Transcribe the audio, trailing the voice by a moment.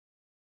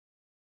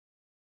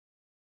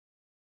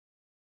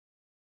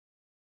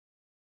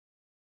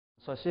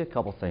So I see a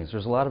couple things.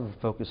 There's a lot of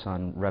focus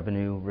on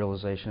revenue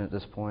realization at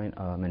this point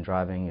and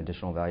driving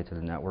additional value to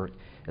the network,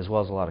 as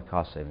well as a lot of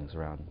cost savings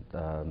around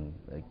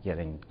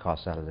getting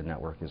costs out of the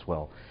network as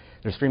well.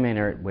 There's three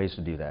main ways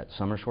to do that.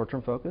 Some are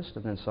short-term focused,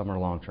 and then some are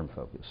long-term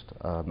focused.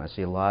 I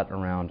see a lot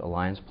around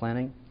alliance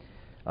planning.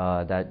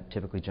 That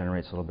typically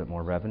generates a little bit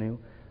more revenue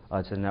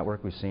to the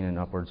network. We've seen in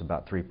upwards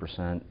about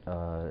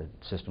 3%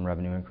 system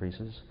revenue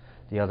increases.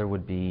 The other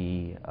would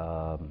be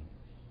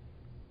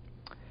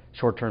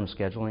short-term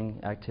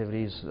scheduling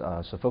activities,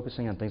 so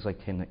focusing on things like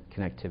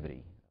connectivity.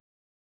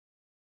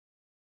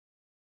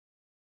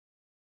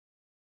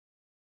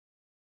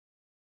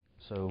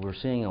 So we're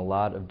seeing a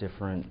lot of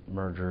different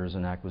mergers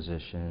and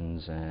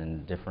acquisitions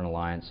and different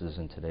alliances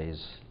in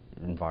today's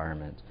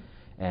environment.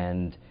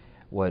 And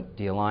what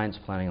the alliance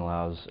planning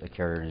allows a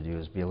carrier to do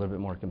is be a little bit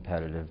more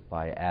competitive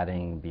by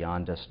adding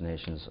beyond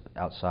destinations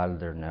outside of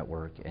their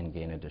network and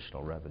gain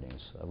additional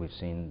revenues. We've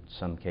seen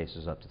some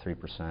cases up to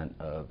 3%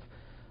 of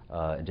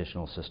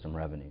additional system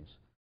revenues.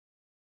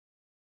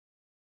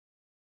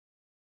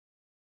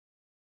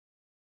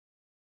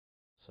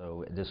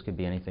 So this could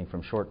be anything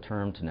from short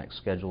term to next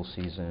schedule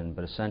season,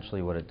 but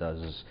essentially what it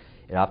does is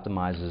it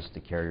optimizes the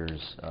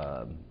carrier's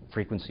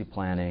frequency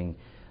planning,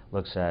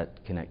 looks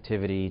at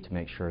connectivity to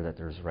make sure that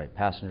there's the right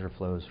passenger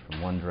flows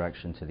from one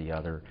direction to the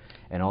other,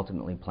 and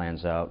ultimately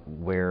plans out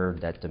where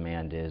that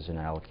demand is and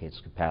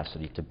allocates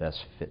capacity to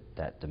best fit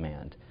that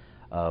demand.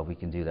 We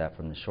can do that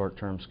from the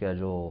short-term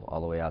schedule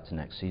all the way out to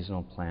next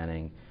seasonal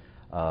planning.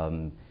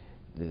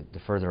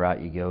 The further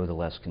out you go, the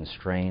less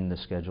constrained the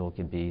schedule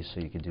could be, so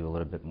you could do a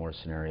little bit more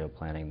scenario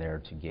planning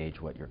there to gauge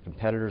what your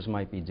competitors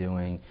might be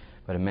doing.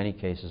 But in many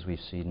cases,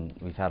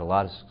 we've had a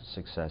lot of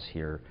success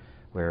here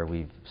where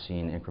we've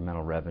seen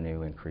incremental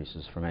revenue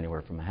increases from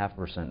anywhere from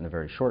 0.5% in the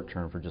very short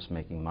term for just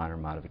making minor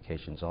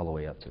modifications all the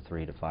way up to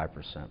 3 to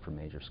 5% for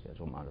major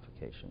schedule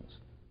modifications.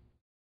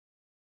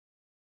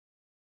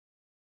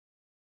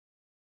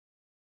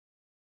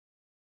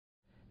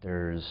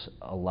 There's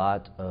a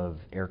lot of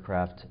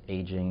aircraft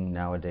aging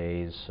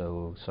nowadays,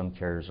 so some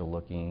carriers are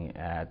looking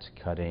at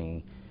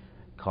cutting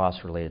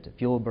costs related to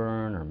fuel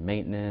burn or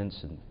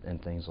maintenance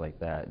and things like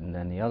that. And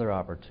then the other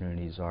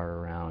opportunities are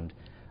around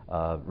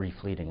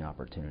refleeting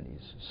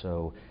opportunities.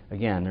 So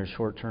again, there's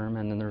short-term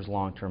and then there's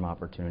long-term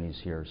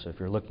opportunities here. So if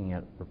you're looking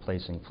at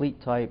replacing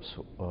fleet types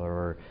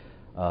or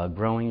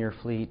growing your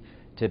fleet,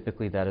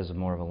 typically that is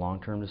more of a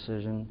long-term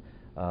decision.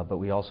 But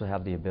we also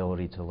have the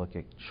ability to look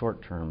at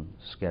short-term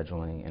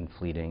scheduling and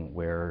fleeting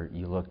where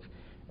you look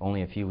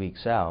only a few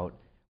weeks out